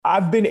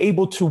I've been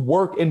able to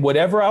work in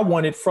whatever I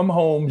wanted from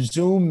home,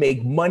 Zoom,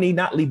 make money,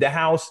 not leave the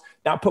house,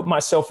 not put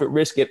myself at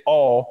risk at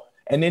all,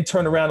 and then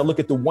turn around and look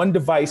at the one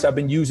device I've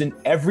been using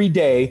every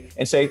day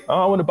and say,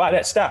 oh, I want to buy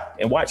that stock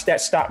and watch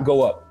that stock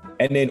go up,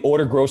 and then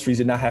order groceries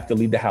and not have to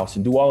leave the house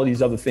and do all of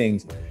these other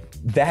things.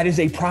 That is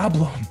a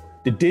problem.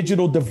 The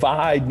digital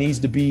divide needs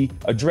to be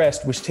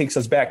addressed, which takes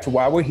us back to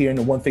why we're here. And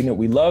the one thing that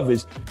we love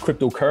is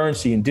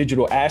cryptocurrency and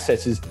digital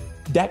assets is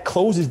that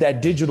closes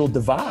that digital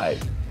divide.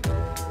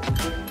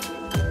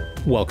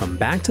 Welcome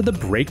back to The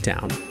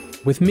Breakdown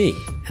with me,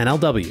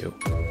 NLW.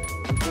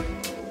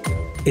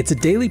 It's a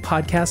daily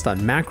podcast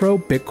on macro,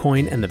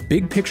 Bitcoin, and the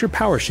big picture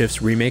power shifts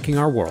remaking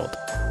our world.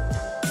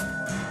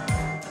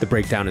 The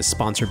Breakdown is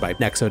sponsored by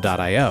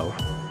Nexo.io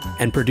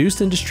and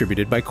produced and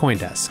distributed by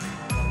CoinDesk.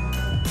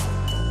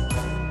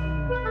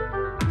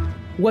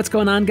 What's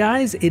going on,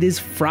 guys? It is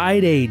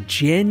Friday,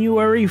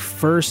 January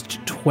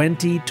 1st,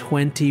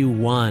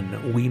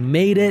 2021. We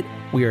made it.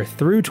 We are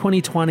through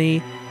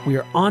 2020. We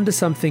are on to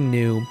something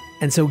new.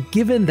 And so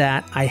given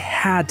that, I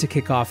had to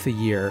kick off the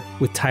year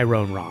with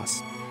Tyrone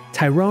Ross.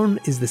 Tyrone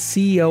is the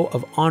CEO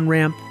of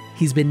OnRamp.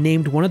 He's been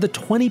named one of the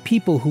 20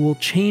 people who will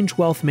change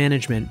wealth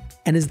management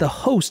and is the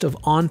host of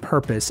On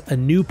Purpose, a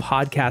new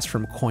podcast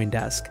from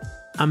CoinDesk.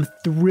 I'm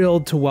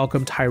thrilled to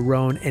welcome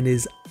Tyrone and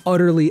his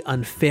utterly,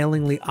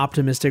 unfailingly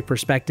optimistic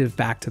perspective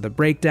back to The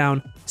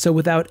Breakdown. So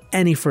without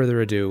any further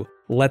ado,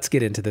 let's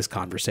get into this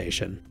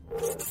conversation.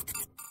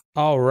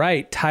 All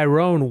right,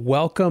 Tyrone,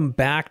 welcome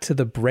back to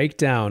The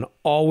Breakdown.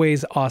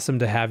 Always awesome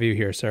to have you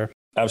here, sir.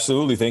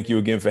 Absolutely. Thank you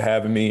again for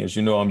having me. As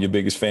you know, I'm your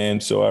biggest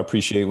fan, so I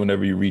appreciate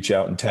whenever you reach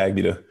out and tag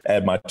me to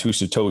add my two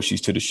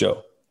satoshis to the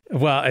show.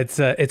 Well, it's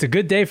a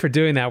good day for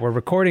doing that. We're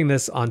recording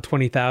this on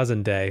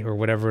 20,000 Day or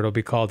whatever it'll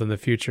be called in the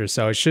future.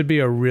 So it should be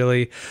a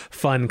really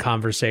fun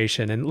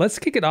conversation. And let's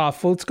kick it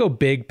off. Let's go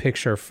big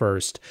picture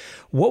first.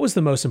 What was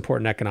the most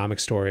important economic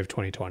story of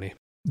 2020?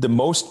 The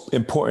most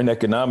important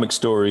economic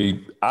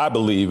story, I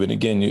believe, and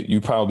again, you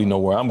probably know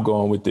where I'm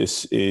going with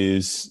this,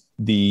 is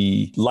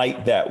the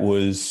light that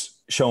was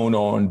shown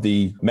on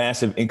the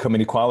massive income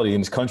inequality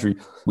in this country.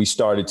 We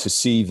started to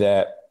see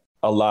that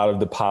a lot of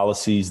the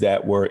policies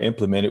that were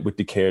implemented with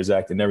the CARES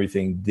Act and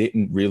everything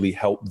didn't really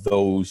help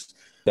those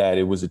that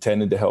it was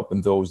intended to help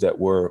and those that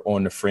were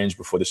on the fringe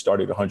before they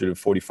started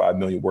 145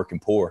 million working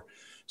poor.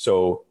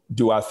 So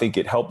do I think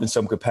it helped in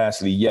some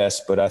capacity?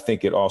 Yes, but I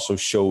think it also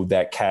showed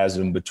that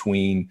chasm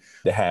between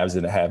the haves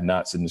and the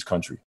have-nots in this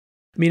country.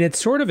 I mean, it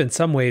sort of in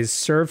some ways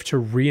served to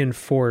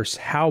reinforce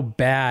how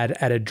bad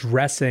at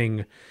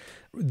addressing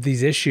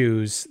these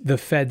issues the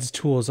Fed's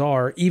tools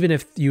are, even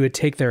if you would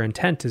take their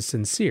intent as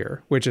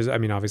sincere, which is, I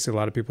mean, obviously a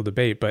lot of people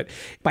debate, but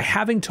by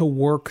having to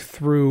work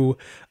through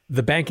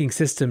the banking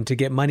system to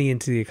get money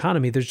into the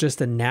economy, there's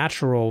just a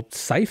natural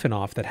siphon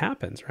off that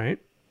happens, right?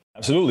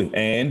 Absolutely.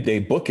 And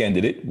they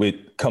bookended it with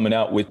coming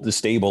out with the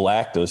Stable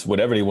Act, or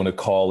whatever they want to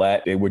call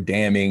that. They were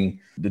damning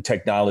the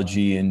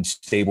technology and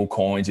stable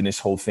coins and this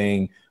whole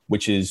thing,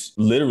 which is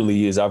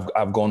literally, as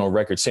I've gone on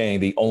record saying,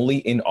 the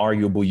only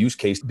inarguable use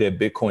case that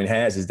Bitcoin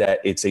has is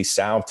that it's a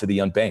salve to the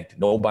unbanked.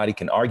 Nobody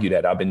can argue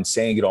that. I've been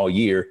saying it all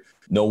year.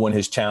 No one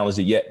has challenged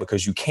it yet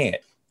because you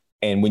can't.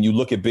 And when you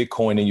look at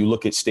Bitcoin and you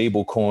look at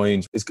stable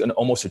coins, it's going to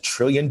almost $1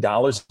 trillion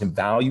in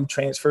value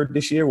transferred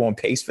this year. We're on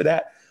pace for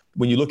that.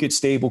 When you look at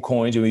stable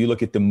coins and when you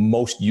look at the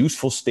most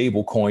useful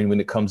stable coin when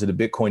it comes to the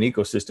Bitcoin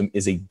ecosystem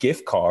is a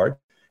gift card.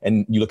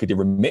 And you look at the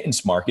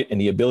remittance market and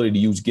the ability to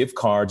use gift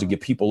cards to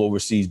get people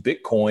overseas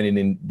Bitcoin and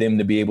then them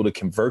to be able to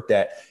convert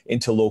that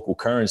into local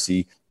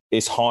currency.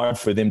 It's hard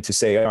for them to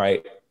say, all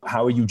right,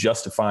 how are you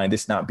justifying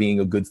this not being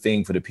a good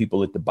thing for the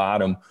people at the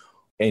bottom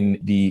and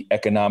the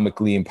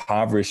economically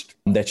impoverished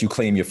that you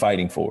claim you're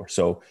fighting for?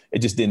 So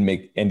it just didn't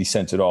make any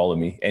sense at all to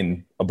me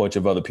and a bunch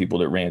of other people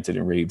that ranted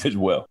and raved as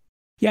well.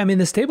 Yeah, I mean,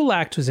 the Stable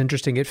Act was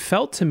interesting. It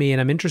felt to me,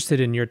 and I'm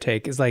interested in your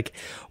take, is like,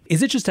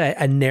 is it just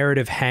a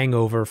narrative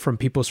hangover from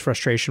people's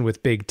frustration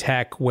with big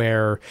tech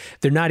where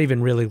they're not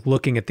even really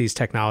looking at these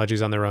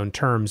technologies on their own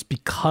terms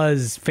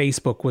because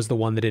Facebook was the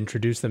one that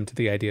introduced them to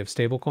the idea of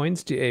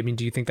stablecoins?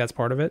 Do you think that's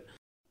part of it?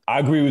 I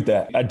agree with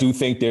that. I do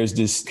think there's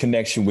this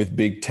connection with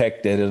big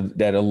tech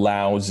that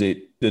allows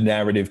the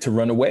narrative to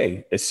run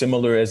away, as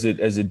similar as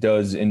it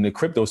does in the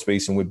crypto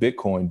space and with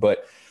Bitcoin.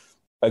 But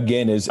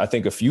again, as I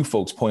think a few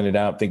folks pointed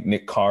out, I think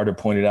Nick Carter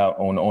pointed out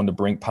on the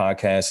Brink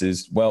podcast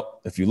is, well,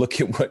 if you look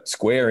at what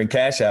Square and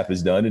Cash App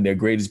has done and their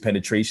greatest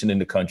penetration in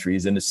the country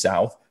is in the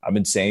South. I've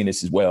been saying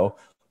this as well,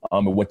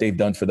 and what they've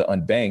done for the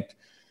unbanked.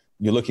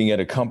 You're looking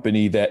at a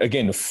company that,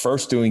 again, the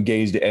first to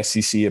engage the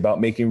SEC about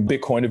making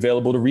Bitcoin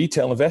available to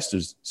retail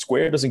investors.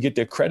 Square doesn't get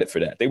their credit for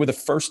that. They were the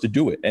first to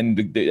do it.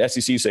 And the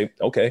SEC say,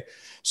 okay.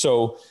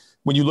 So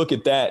when you look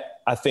at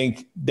that, I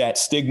think that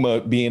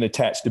stigma being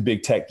attached to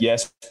big tech,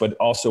 yes, but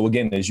also,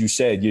 again, as you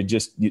said,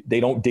 they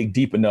don't dig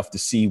deep enough to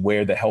see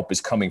where the help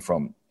is coming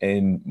from.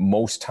 And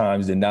most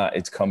times than not,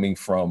 it's coming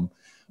from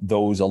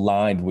those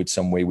aligned with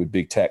some way with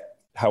big tech.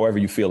 However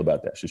you feel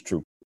about that, it's just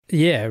true.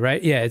 Yeah,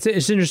 right. Yeah,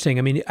 it's interesting.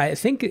 I mean, I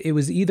think it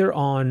was either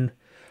on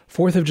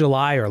 4th of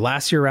July or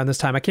last year around this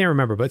time, I can't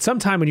remember, but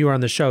sometime when you were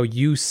on the show,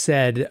 you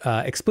said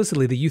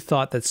explicitly that you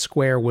thought that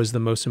Square was the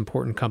most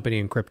important company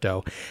in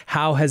crypto.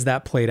 How has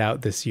that played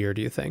out this year,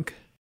 do you think?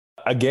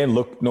 Again,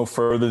 look no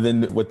further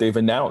than what they've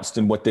announced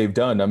and what they've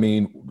done. I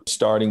mean,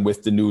 starting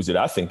with the news that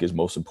I think is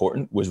most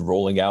important was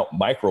rolling out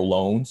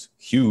microloans,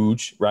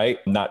 huge, right?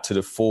 Not to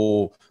the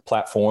full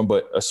platform,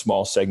 but a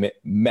small segment,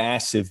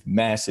 massive,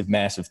 massive,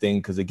 massive thing.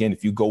 Because again,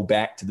 if you go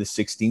back to the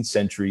 16th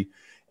century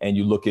and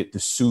you look at the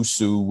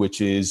Susu, which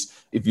is,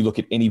 if you look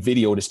at any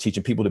video that's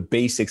teaching people the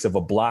basics of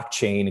a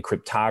blockchain and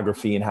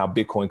cryptography and how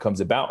Bitcoin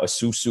comes about, a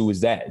Susu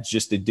is that. It's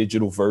just a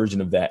digital version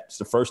of that. It's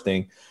the first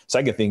thing.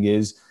 Second thing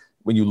is,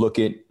 when you look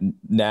at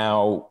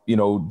now,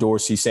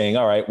 Dorsey saying,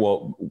 all right,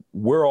 well,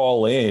 we're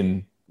all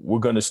in. We're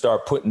going to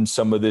start putting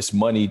some of this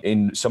money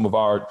in some of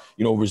our,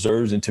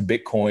 reserves into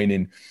Bitcoin.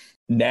 And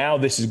now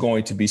this is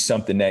going to be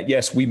something that,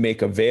 yes, we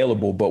make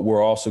available, but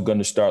we're also going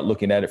to start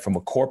looking at it from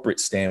a corporate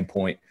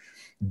standpoint.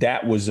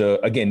 That was,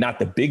 again, not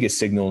the biggest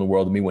signal in the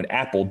world to me. When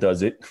Apple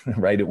does it,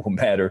 right, it will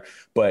matter.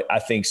 But I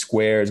think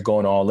Square is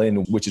going all in,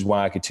 which is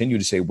why I continue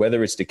to say,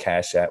 whether it's the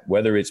Cash App,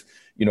 whether it's,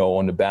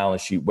 on the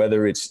balance sheet,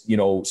 whether it's,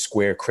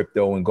 Square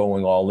crypto and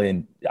going all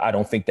in, I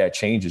don't think that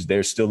changes.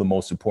 They're still the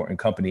most important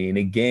company. And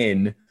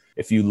again,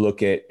 if you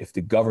look at, if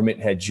the government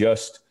had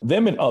just,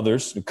 them and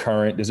others, the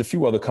current, there's a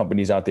few other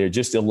companies out there,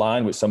 just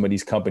align with some of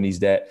these companies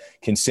that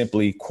can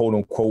simply, quote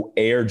unquote,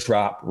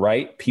 airdrop,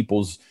 right,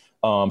 people's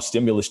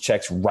stimulus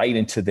checks right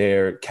into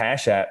their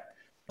Cash App,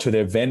 to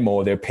their Venmo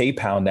or their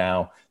PayPal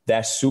now.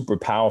 That's super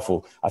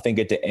powerful. I think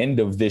at the end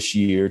of this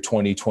year,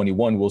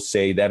 2021, we'll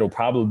say that'll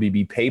probably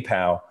be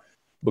PayPal,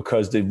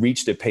 because the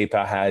reach that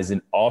PayPal has. And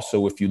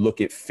also, if you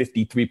look at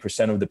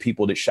 53% of the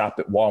people that shop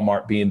at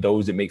Walmart being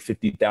those that make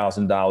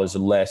 $50,000 or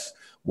less,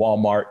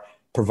 Walmart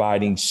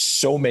providing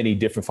so many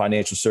different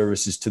financial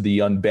services to the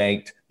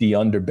unbanked, the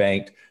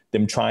underbanked,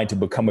 them trying to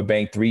become a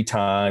bank 3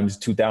 times.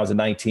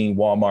 2019,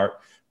 Walmart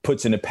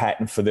puts in a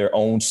patent for their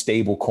own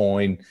stable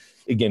coin.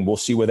 Again, we'll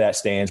see where that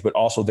stands, but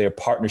also their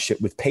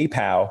partnership with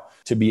PayPal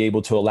to be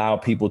able to allow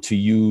people to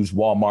use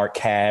Walmart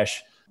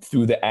Cash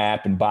through the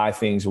app and buy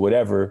things or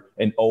whatever.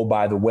 And oh,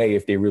 by the way,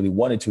 if they really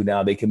wanted to,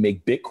 now they can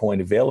make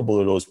Bitcoin available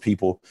to those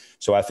people.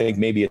 So I think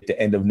maybe at the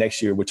end of next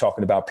year, we're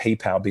talking about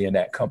PayPal being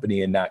that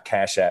company and not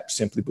Cash App,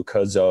 simply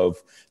because of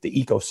the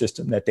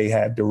ecosystem that they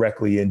have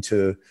directly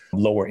into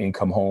lower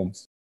income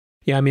homes.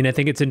 Yeah, I mean, I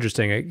think it's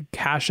interesting.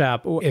 Cash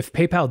App, if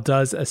PayPal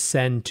does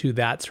ascend to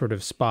that sort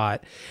of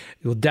spot,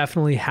 you'll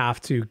definitely have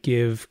to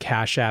give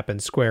Cash App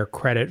and Square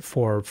credit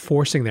for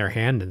forcing their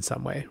hand in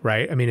some way,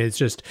 right? I mean, it's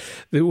just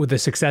the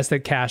success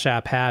that Cash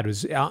App had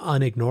was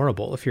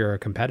unignorable if you're a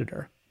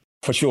competitor.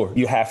 For sure.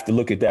 You have to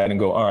look at that and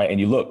go, all right, and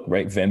you look,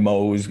 right?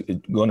 Venmo is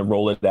going to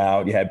roll it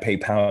out. You have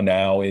PayPal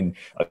now. And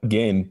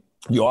again,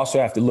 you also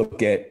have to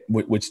look at,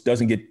 which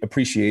doesn't get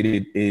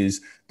appreciated,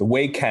 is the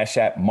way Cash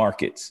App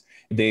markets.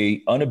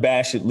 They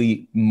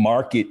unabashedly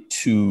market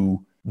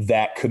to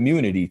that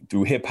community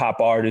through hip hop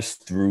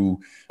artists,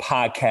 through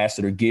podcasts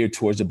that are geared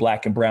towards the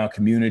Black and brown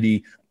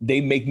community.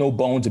 They make no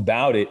bones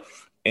about it.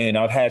 And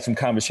I've had some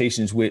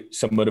conversations with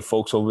some of the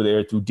folks over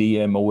there through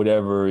DM or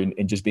whatever,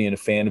 and just being a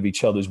fan of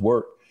each other's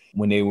work.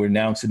 When they were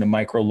announcing the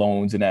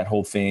microloans and that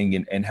whole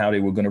thing and how they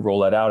were going to roll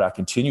that out, I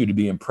continue to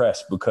be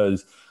impressed,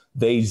 because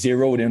they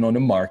zeroed in on the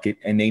market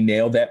and they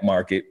nailed that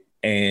market.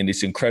 And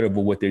it's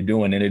incredible what they're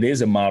doing. And it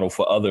is a model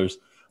for others.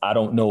 I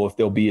don't know if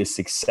they'll be as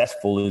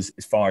successful as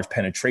far as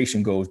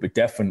penetration goes, but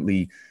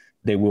definitely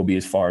they will be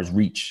as far as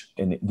reach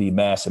and the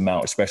mass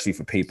amount, especially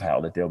for PayPal,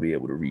 that they'll be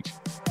able to reach.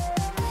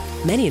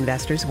 Many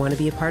investors want to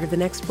be a part of the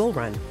next bull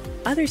run.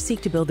 Others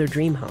seek to build their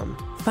dream home,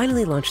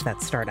 finally launch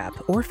that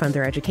startup, or fund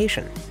their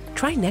education.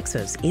 Try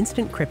Nexo's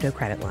instant crypto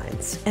credit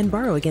lines and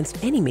borrow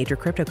against any major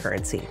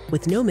cryptocurrency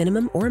with no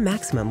minimum or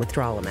maximum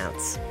withdrawal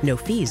amounts, no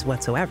fees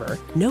whatsoever,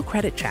 no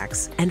credit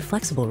checks, and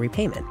flexible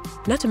repayment.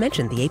 Not to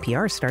mention the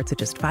APR starts at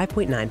just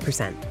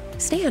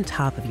 5.9%. Stay on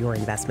top of your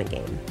investment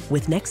game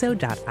with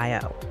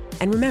Nexo.io.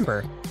 And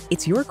remember,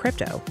 it's your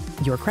crypto,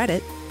 your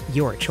credit,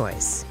 your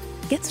choice.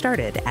 Get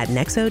started at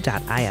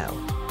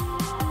Nexo.io.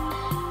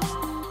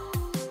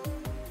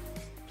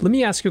 Let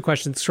me ask you a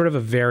question, sort of a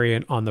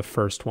variant on the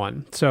first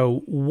one.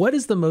 So what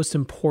is the most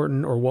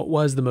important, or what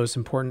was the most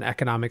important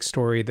economic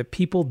story that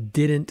people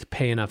didn't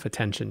pay enough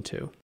attention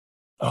to?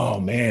 Oh,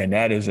 man,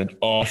 that is an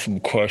awesome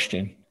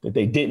question that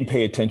they didn't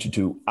pay attention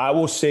to. I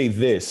will say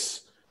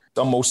this.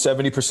 Almost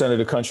 70% of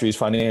the country is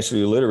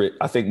financially illiterate.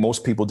 I think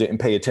most people didn't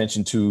pay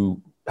attention to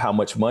how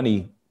much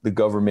money the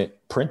government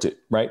printed,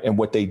 right? And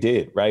what they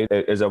did, right?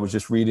 As I was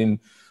just reading,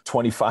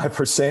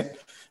 25%,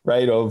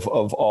 right, of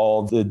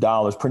all the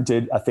dollars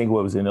printed, I think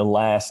what was in the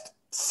last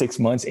 6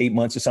 months, 8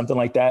 months or something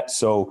like that.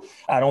 So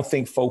I don't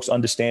think folks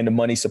understand the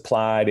money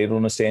supply. They don't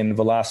understand the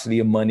velocity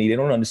of money. They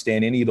don't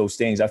understand any of those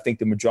things. I think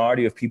the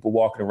majority of people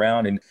walking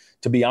around, and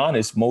to be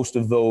honest, most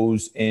of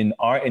those in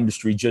our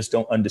industry just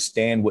don't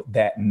understand what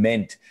that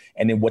meant.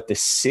 And then what the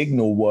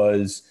signal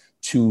was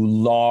to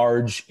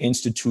large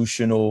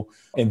institutional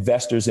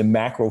investors and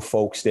macro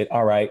folks that,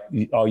 all right,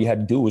 all you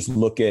had to do was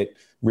look at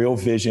Real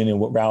Vision and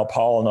what Raoul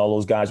Paul and all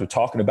those guys were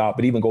talking about.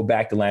 But even go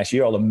back to last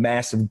year, all the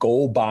massive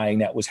gold buying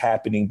that was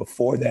happening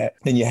before that.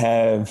 Then you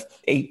have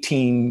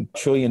 $18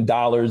 trillion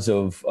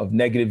of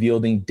negative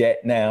yielding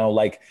debt now.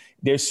 Like,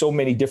 there's so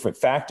many different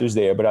factors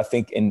there. But I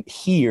think in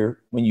here,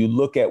 when you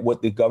look at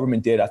what the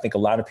government did, I think a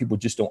lot of people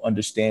just don't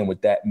understand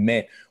what that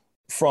meant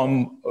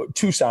from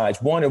two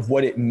sides. One, of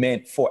what it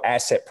meant for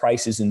asset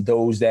prices and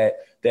those that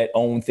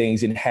own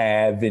things and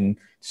have, and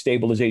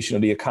stabilization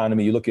of the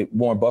economy. You look at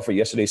Warren Buffett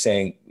yesterday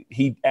saying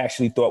he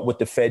actually thought what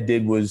the Fed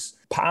did was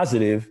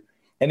positive.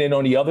 And then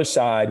on the other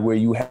side, where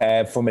you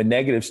have, from a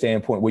negative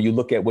standpoint, where you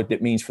look at what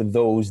that means for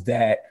those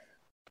that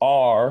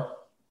are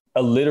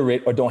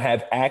illiterate or don't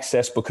have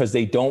access because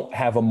they don't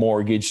have a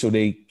mortgage, so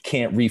they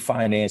can't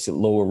refinance at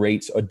lower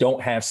rates, or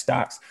don't have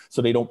stocks,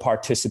 so they don't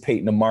participate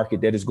in the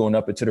market that is going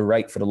up and to the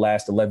right for the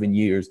last 11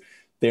 years.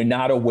 They're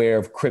not aware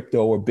of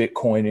crypto or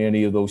Bitcoin or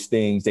any of those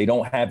things. They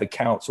don't have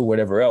accounts or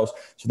whatever else,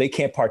 so they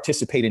can't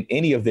participate in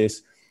any of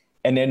this.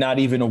 And they're not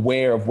even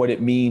aware of what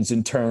it means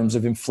in terms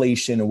of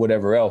inflation or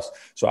whatever else.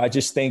 So I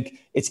just think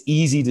it's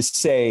easy to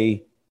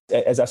say,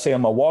 as I say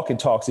on my walking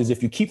talks, is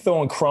if you keep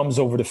throwing crumbs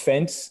over the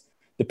fence,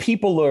 the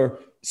people are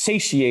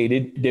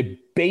satiated. Their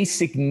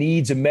basic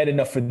needs are met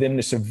enough for them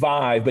to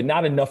survive, but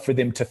not enough for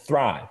them to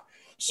thrive.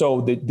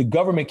 So the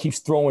government keeps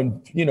throwing,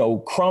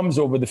 crumbs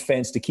over the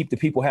fence to keep the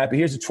people happy.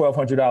 Here's a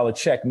 $1,200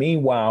 check.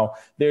 Meanwhile,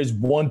 there's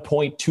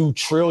 $1.2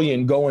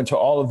 trillion going to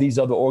all of these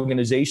other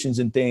organizations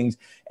and things.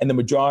 And the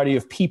majority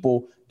of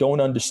people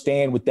don't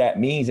understand what that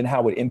means and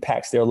how it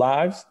impacts their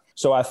lives.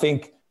 So I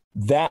think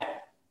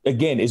that,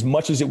 again, as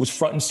much as it was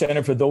front and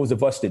center for those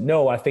of us that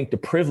know, I think the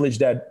privilege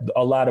that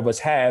a lot of us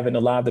have, and a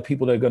lot of the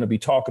people that are going to be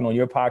talking on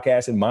your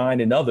podcast and mine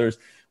and others,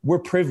 we're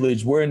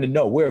privileged. We're in the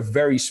know. We're a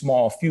very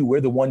small few.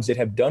 We're the ones that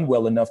have done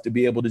well enough to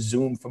be able to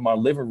Zoom from our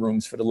living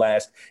rooms for the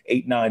last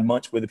 8-9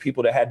 months, where the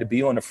people that had to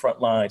be on the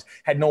front lines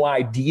had no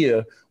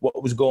idea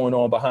what was going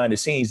on behind the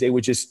scenes. They were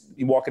just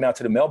walking out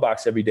to the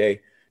mailbox every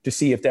day to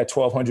see if that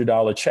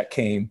 $1,200 check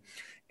came.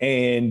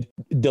 And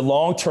the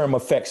long-term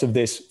effects of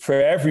this for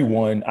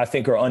everyone, I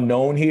think, are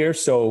unknown here.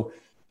 So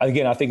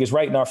again, I think it's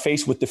right in our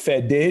face what the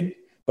Fed did,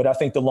 but I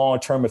think the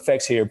long-term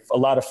effects here, a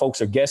lot of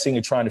folks are guessing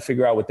and trying to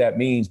figure out what that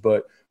means.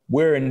 But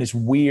we're in this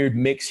weird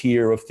mix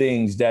here of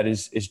things that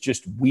is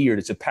just weird.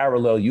 It's a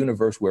parallel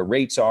universe where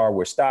rates are,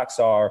 where stocks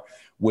are,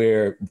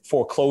 where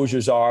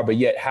foreclosures are, but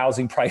yet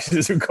housing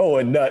prices are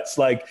going nuts.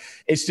 Like,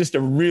 it's just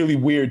a really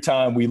weird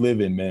time we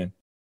live in, man.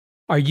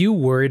 Are you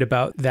worried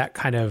about that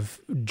kind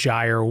of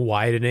gyre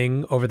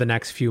widening over the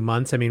next few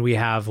months? I mean, we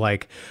have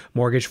like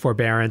mortgage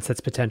forbearance that's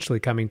potentially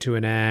coming to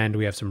an end.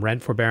 We have some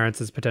rent forbearance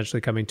that's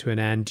potentially coming to an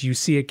end. Do you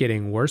see it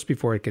getting worse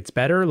before it gets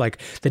better? Like,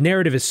 the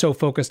narrative is so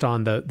focused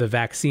on the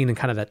vaccine and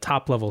kind of that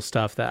top level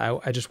stuff that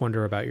I just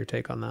wonder about your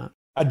take on that.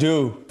 I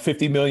do.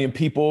 50 million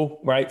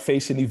people, right,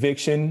 facing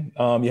eviction.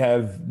 You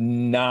have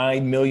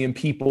 9 million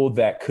people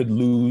that could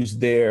lose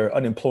their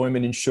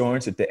unemployment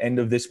insurance at the end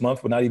of this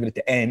month. Well, not even at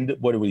the end.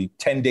 What are we,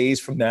 10 days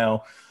from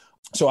now?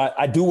 So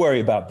I do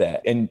worry about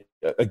that. And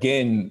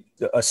again,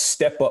 a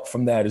step up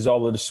from that is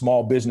all of the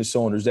small business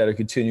owners that are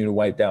continuing to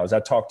wipe out. As I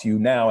talk to you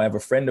now, I have a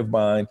friend of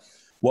mine,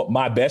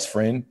 my best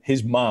friend,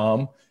 his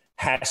mom,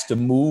 has to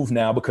move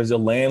now because the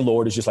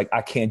landlord is just like,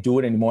 I can't do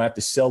it anymore. I have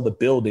to sell the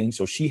building.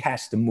 So she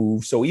has to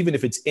move. So even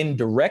if it's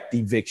indirect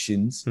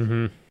evictions,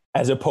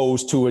 as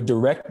opposed to a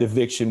direct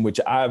eviction, which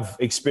I've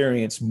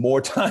experienced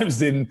more times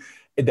than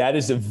that,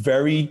 is a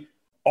very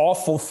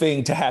awful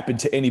thing to happen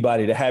to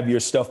anybody, to have your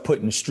stuff put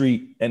in the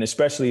street. And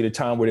especially at a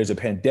time where there's a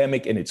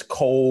pandemic and it's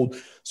cold.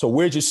 So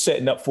we're just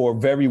setting up for a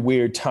very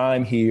weird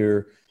time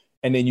here.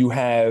 And then you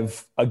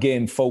have,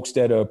 again, folks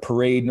that are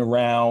parading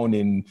around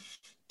and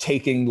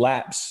taking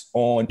laps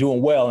on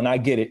doing well. And I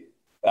get it.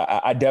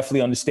 I definitely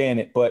understand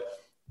it, but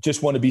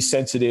just want to be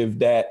sensitive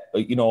that,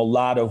 a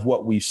lot of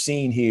what we've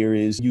seen here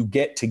is you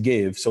get to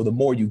give. So the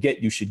more you get,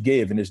 you should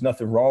give. And there's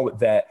nothing wrong with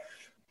that.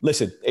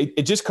 Listen,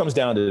 it just comes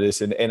down to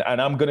this. And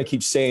I'm going to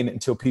keep saying it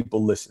until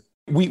people listen.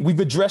 We've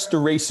addressed the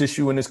race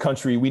issue in this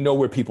country. We know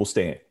where people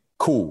stand.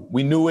 Cool.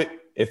 We knew it.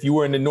 If you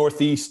were in the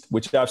Northeast,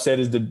 which I've said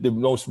is the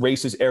most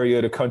racist area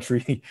of the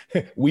country,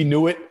 we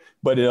knew it.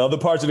 But in other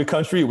parts of the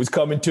country, it was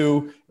coming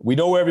too. We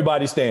know where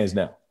everybody stands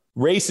now.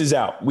 Race is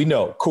out. We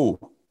know.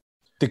 Cool.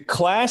 The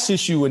class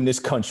issue in this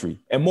country,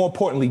 and more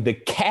importantly, the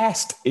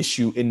caste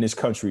issue in this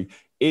country,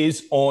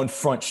 is on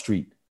Front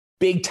Street,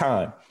 big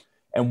time.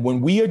 And when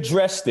we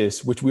address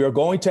this, which we are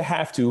going to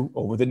have to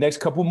over the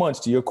next couple of months,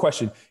 to your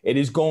question, it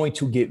is going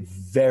to get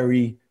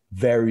very,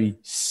 very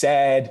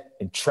sad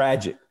and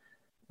tragic,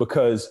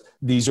 because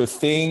these are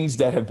things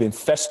that have been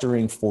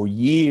festering for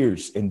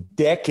years and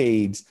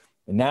decades.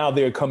 And now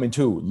they're coming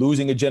to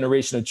losing a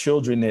generation of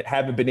children that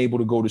haven't been able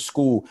to go to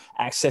school,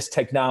 access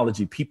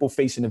technology, people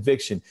facing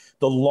eviction.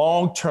 The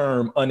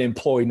long-term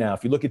unemployed now,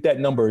 if you look at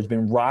that number, has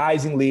been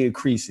risingly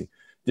increasing.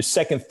 The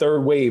second,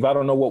 third wave, I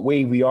don't know what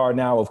wave we are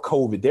now of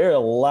COVID. There are a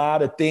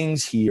lot of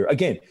things here.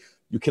 Again,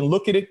 you can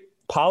look at it,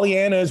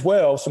 Pollyanna as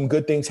well, some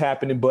good things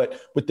happening, but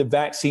with the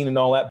vaccine and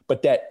all that,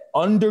 but that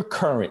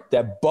undercurrent,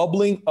 that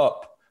bubbling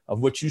up of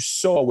what you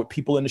saw with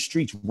people in the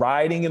streets,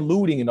 rioting and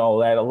looting and all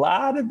that, a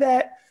lot of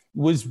that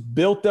was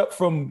built up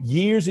from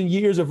years and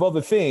years of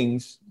other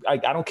things. I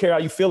don't care how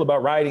you feel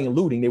about rioting and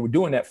looting. They were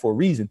doing that for a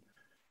reason.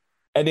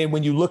 And then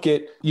when you look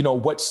at,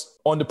 what's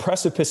on the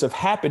precipice of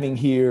happening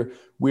here,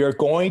 we are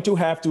going to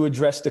have to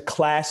address the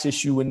class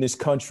issue in this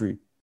country.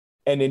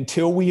 And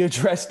until we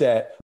address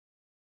that,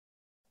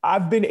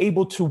 I've been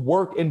able to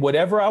work in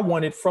whatever I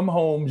wanted from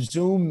home,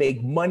 Zoom,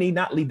 make money,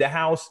 not leave the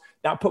house,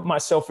 not put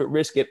myself at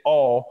risk at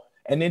all,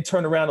 and then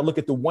turn around and look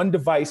at the one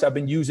device I've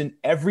been using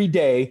every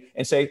day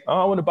and say,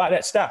 oh, I want to buy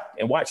that stock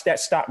and watch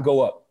that stock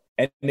go up,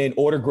 and then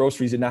order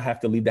groceries and not have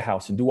to leave the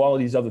house and do all of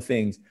these other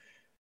things.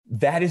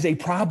 That is a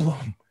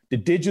problem. The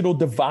digital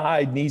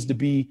divide needs to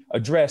be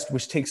addressed,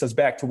 which takes us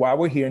back to why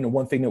we're here. And the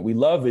one thing that we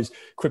love is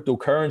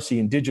cryptocurrency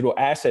and digital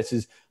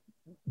assets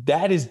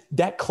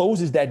that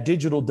closes that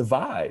digital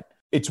divide.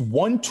 It's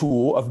one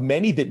tool of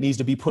many that needs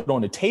to be put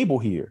on the table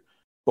here.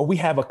 But we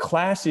have a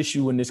class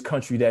issue in this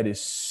country that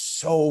is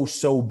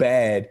so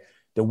bad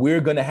that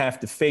we're going to have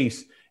to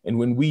face. And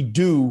when we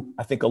do,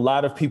 I think a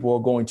lot of people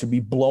are going to be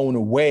blown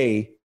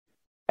away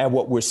at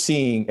what we're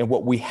seeing and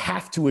what we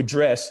have to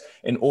address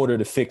in order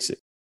to fix it.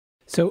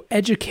 So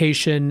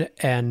education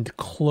and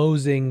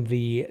closing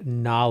the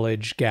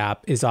knowledge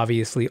gap is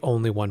obviously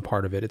only one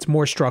part of it. It's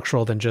more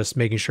structural than just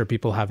making sure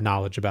people have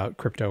knowledge about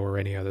crypto or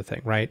any other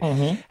thing, right?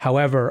 Mm-hmm.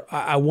 However,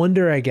 I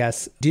wonder, I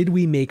guess, did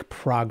we make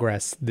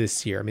progress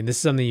this year? I mean, this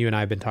is something you and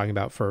I have been talking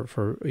about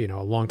for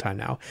a long time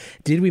now.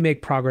 Did we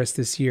make progress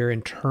this year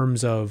in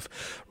terms of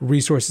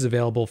resources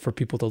available for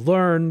people to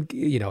learn,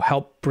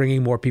 help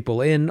bringing more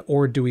people in,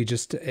 or do we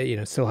just,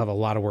 still have a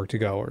lot of work to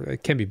go? Or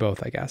it can be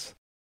both, I guess.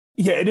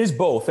 Yeah, it is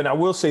both. And I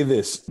will say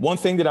this. One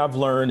thing that I've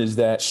learned is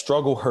that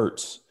struggle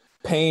hurts.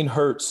 Pain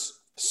hurts.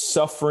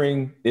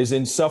 Suffering is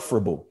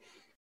insufferable.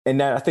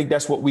 And I think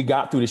that's what we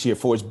got through this year.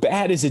 For as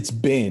bad as it's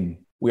been,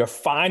 we are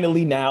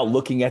finally now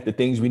looking at the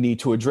things we need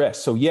to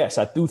address. So yes,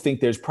 I do think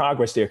there's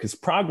progress there, because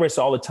progress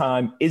all the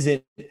time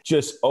isn't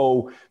just,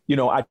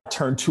 I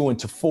turned 2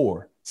 into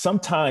 4.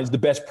 Sometimes the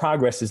best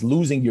progress is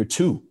losing your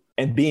 2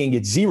 and being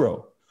at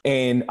 0.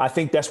 And I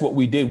think that's what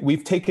we did.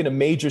 We've taken a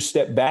major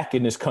step back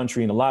in this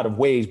country in a lot of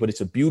ways, but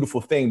it's a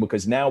beautiful thing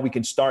because now we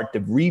can start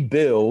to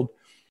rebuild.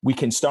 We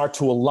can start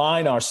to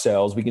align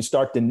ourselves. We can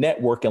start to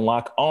network and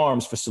lock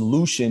arms for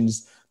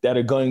solutions that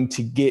are going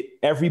to get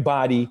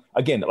everybody.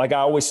 Again, like I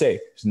always say,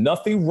 there's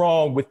nothing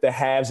wrong with the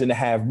haves and the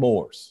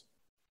have-mores.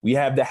 We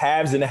have the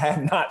haves and the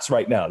have-nots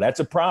right now. That's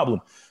a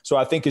problem. So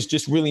I think it's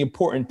just really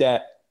important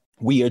that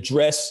we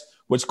address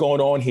what's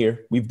going on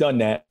here. We've done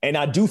that. And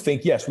I do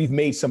think, yes, we've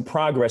made some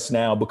progress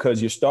now,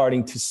 because you're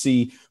starting to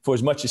see, for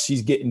as much as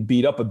she's getting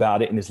beat up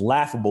about it, and it's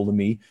laughable to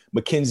me,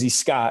 Mackenzie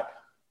Scott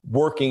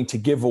working to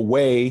give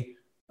away,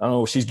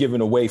 she's giving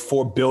away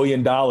 $4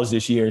 billion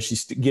this year and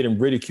she's getting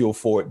ridiculed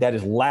for it. That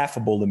is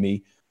laughable to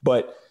me.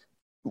 But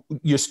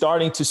you're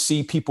starting to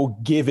see people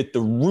give it the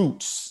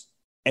roots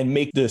and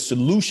make the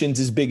solutions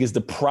as big as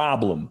the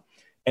problem.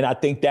 And I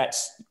think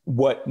that's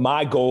what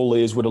my goal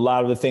is with a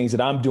lot of the things that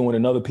I'm doing,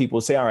 and other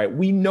people say, all right,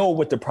 we know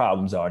what the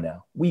problems are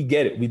now. We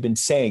get it. We've been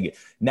saying it.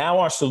 Now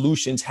our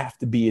solutions have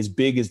to be as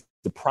big as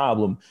the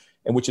problem.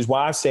 And which is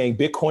why I'm saying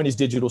Bitcoin is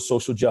digital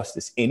social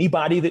justice.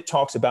 Anybody that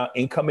talks about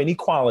income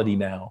inequality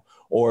now,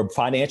 or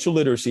financial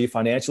literacy,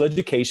 financial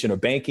education, or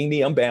banking,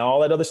 the unbanked,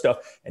 all that other stuff,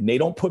 and they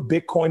don't put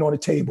Bitcoin on the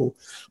table,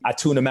 I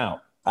tune them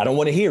out. I don't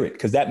want to hear it,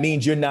 because that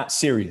means you're not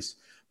serious.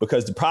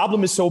 Because the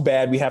problem is so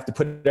bad, we have to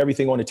put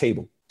everything on the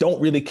table.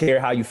 Don't really care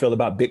how you feel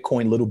about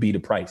Bitcoin, little b, the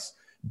price.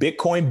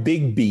 Bitcoin,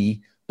 big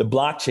B, the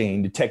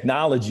blockchain, the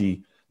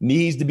technology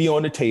needs to be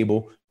on the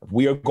table.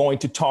 We are going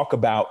to talk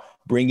about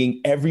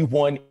bringing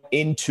everyone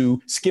into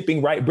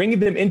bringing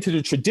them into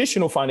the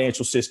traditional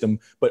financial system,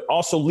 but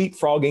also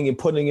leapfrogging and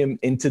putting them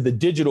into the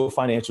digital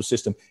financial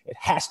system. It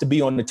has to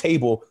be on the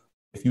table.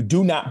 If you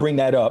do not bring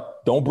that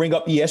up, don't bring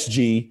up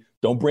ESG,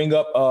 don't bring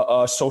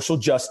up social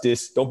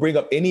justice, don't bring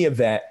up any of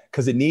that,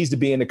 because it needs to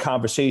be in the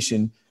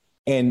conversation.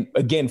 And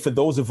again, for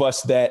those of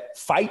us that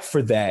fight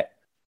for that,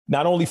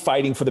 not only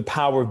fighting for the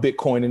power of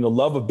Bitcoin and the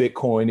love of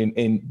Bitcoin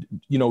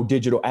and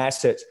digital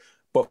assets,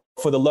 but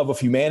for the love of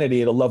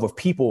humanity and the love of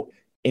people.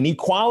 And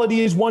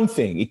equality is one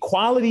thing.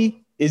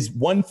 Equality is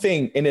one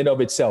thing in and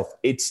of itself.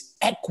 It's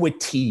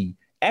equity.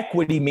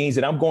 Equity means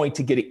that I'm going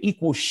to get an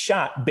equal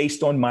shot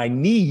based on my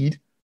need,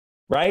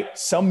 right?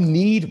 Some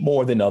need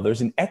more than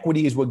others. And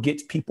equity is what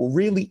gets people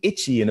really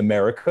itchy in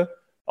America.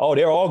 Oh,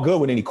 they're all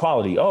good with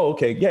inequality. Oh,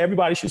 okay. Yeah,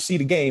 everybody should see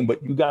the game,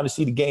 but you got to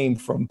see the game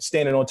from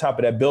standing on top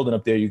of that building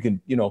up there. You can,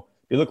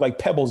 they look like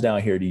pebbles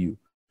down here to you.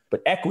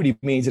 But equity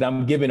means that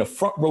I'm given a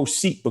front row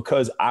seat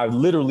because I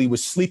literally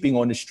was sleeping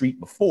on the street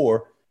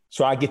before.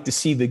 So I get to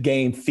see the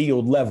game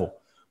field level.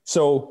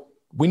 So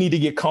we need to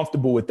get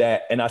comfortable with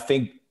that. And I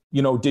think,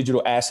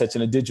 digital assets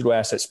and a digital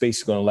asset space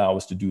is going to allow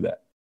us to do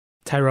that.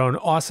 Tyrone,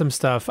 awesome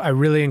stuff. I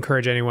really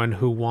encourage anyone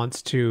who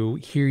wants to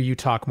hear you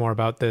talk more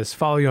about this,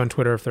 follow you on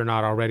Twitter if they're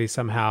not already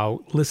somehow,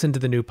 listen to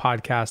the new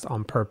podcast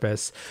On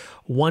Purpose.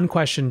 One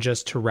question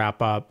just to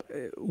wrap up.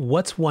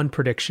 What's one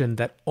prediction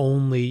that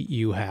only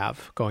you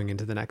have going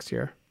into the next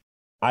year?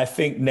 I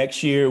think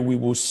next year we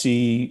will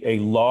see a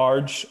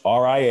large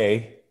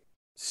RIA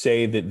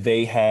say that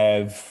they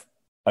have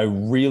a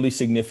really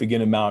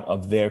significant amount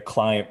of their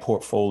client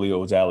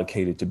portfolios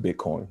allocated to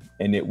Bitcoin,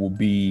 and it will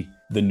be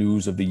the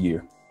news of the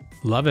year.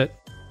 Love it.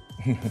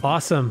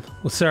 Awesome.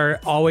 Well, sir,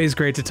 always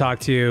great to talk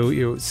to you.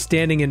 You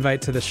standing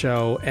invite to the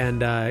show,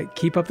 and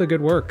keep up the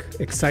good work.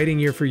 Exciting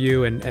year for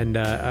you, and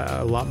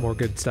a lot more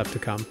good stuff to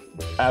come.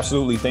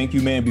 Absolutely. Thank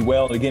you, man. Be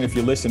well. Again, if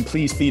you're listening,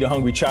 please feed a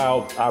hungry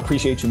child. I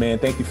appreciate you, man.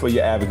 Thank you for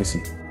your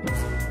advocacy.